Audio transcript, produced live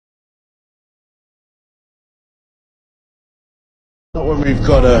when we've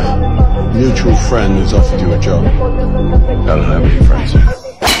got a mutual friend who's offered you a job? I don't have any friends.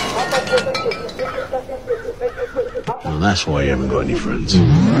 Well, that's why you haven't got any friends.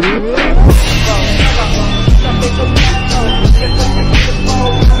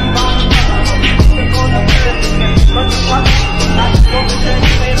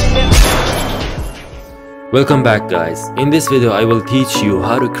 Welcome back, guys. In this video I will teach you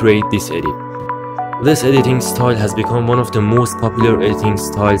how to create this edit. This editing style has become one of the most popular editing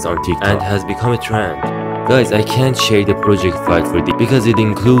styles on TikTok and has become a trend. Guys, I can't share the project file for this because it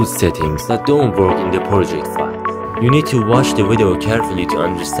includes settings that don't work in the project file. You need to watch the video carefully to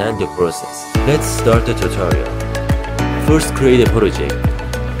understand the process. Let's start the tutorial. First, create a project.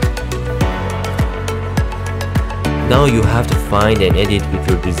 Now you have to find and edit with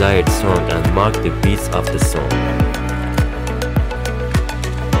your desired song and mark the beats of the song.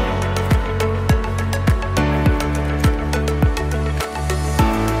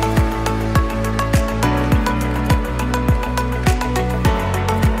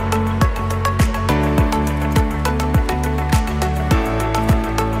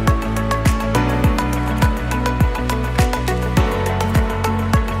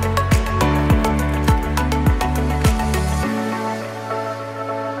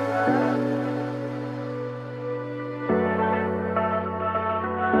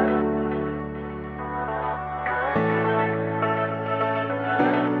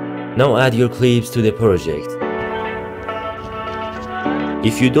 Now add your clips to the project.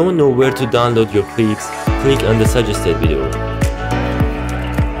 If you don't know where to download your clips, click on the suggested video.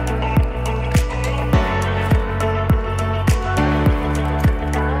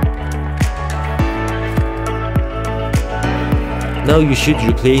 Now you should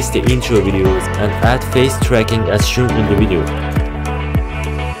replace the intro videos and add face tracking as shown in the video.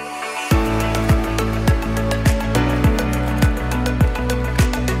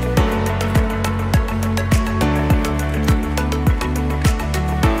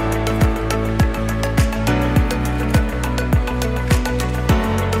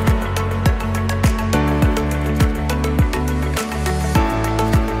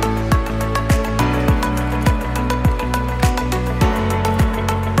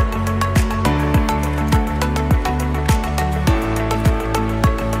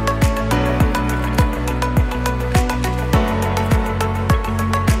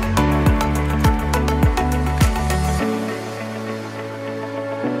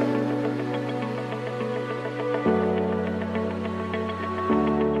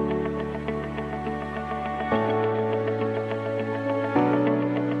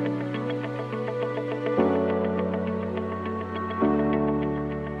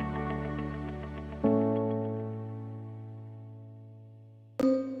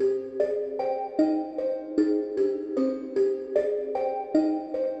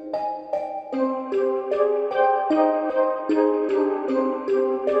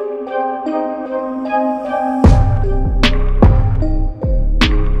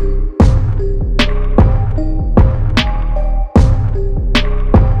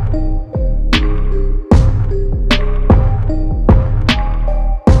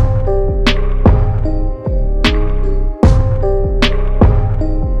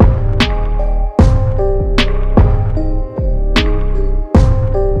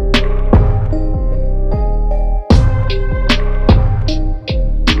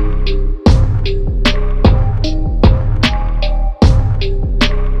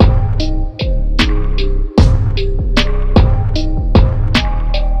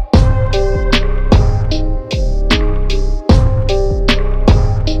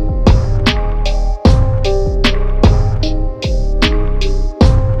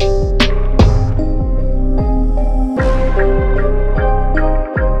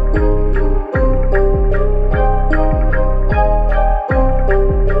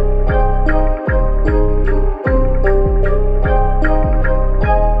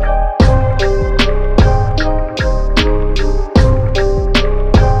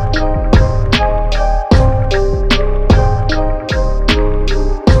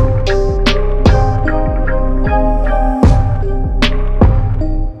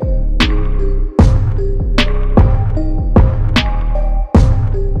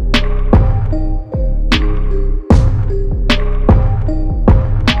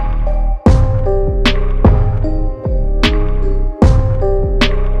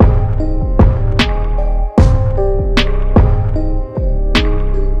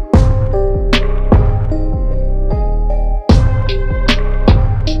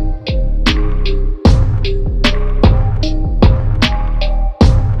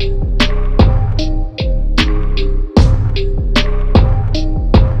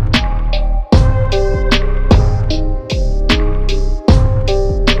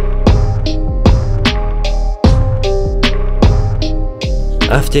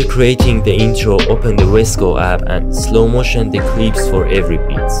 After creating the intro, open the VSCO app and slow motion the clips for every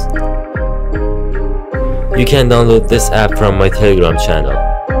beat. You can download this app from my Telegram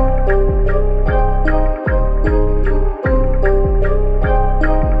channel.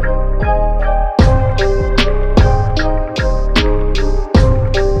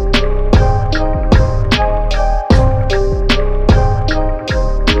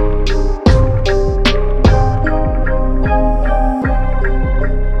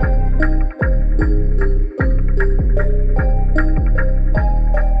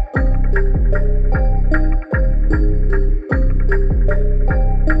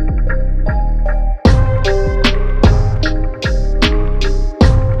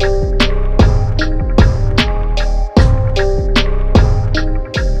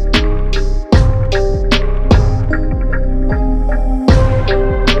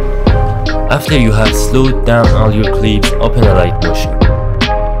 After you have slowed down all your clips, open Alight motion.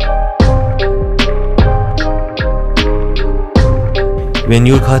 When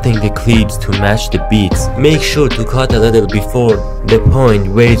you're cutting the clips to match the beats, make sure to cut a little before the point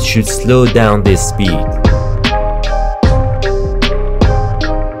where it should slow down the speed.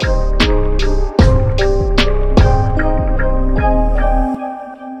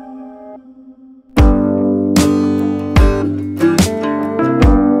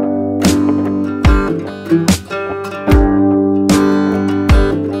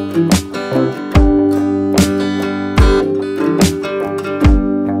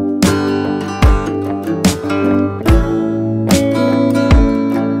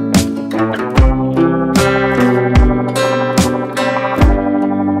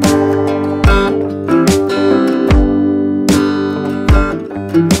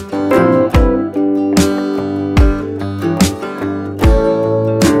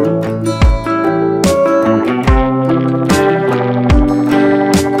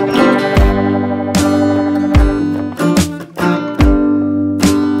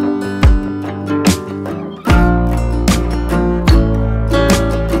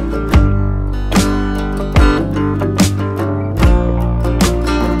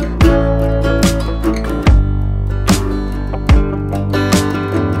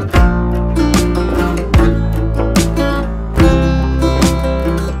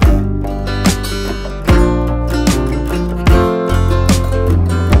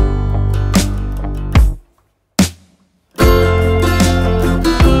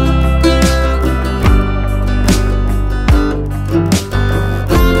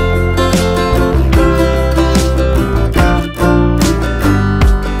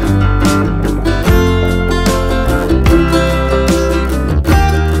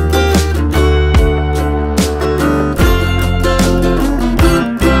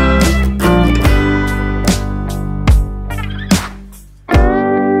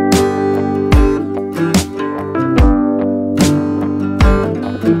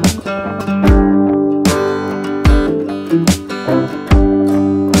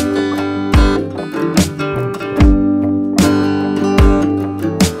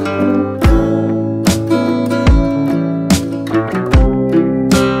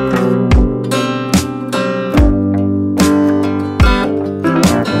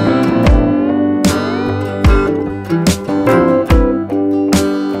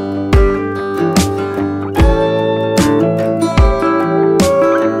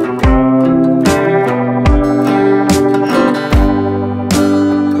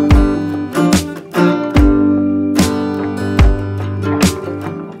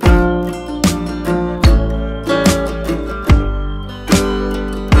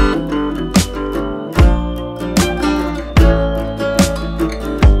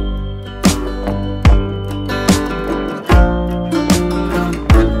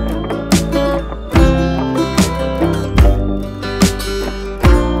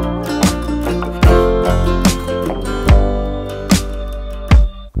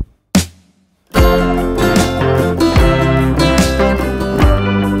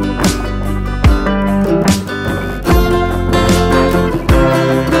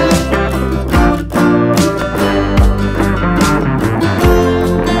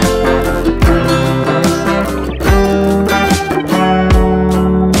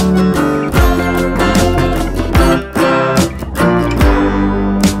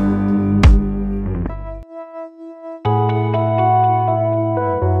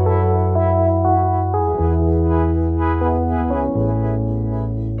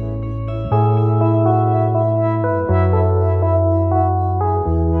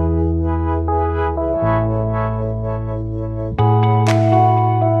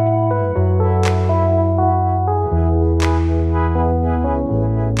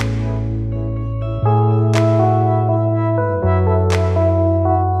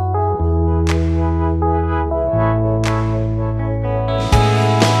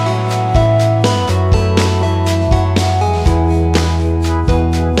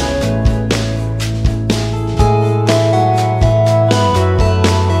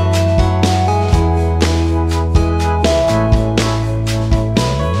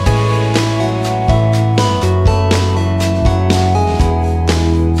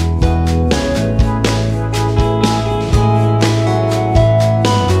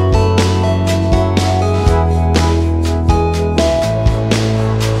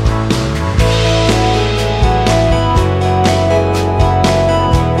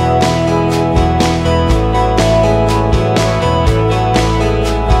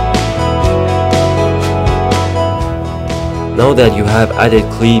 Now that you have added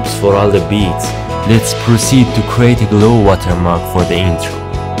clips for all the beats, let's proceed to create a glow watermark for the intro.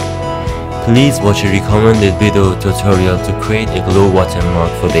 Please watch a recommended video tutorial to create a glow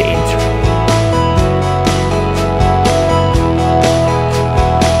watermark for the intro.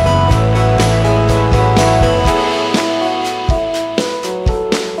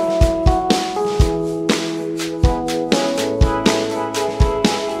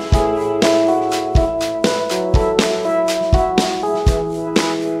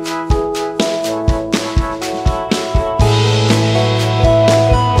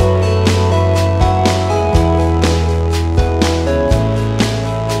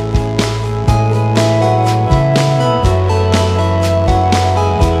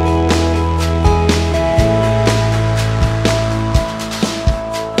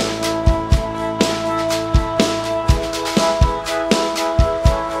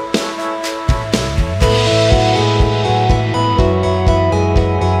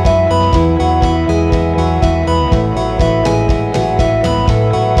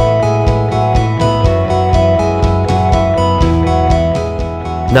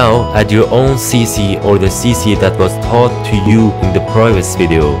 Now add your own CC or the CC that was taught to you in the previous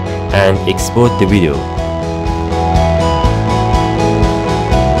video and export the video.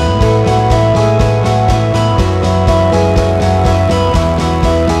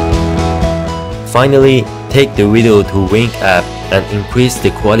 Finally, take the video to Wink app and increase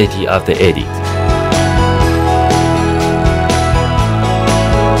the quality of the edit.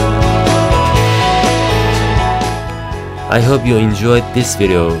 I hope you enjoyed this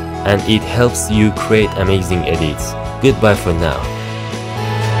video and it helps you create amazing edits. Goodbye for now.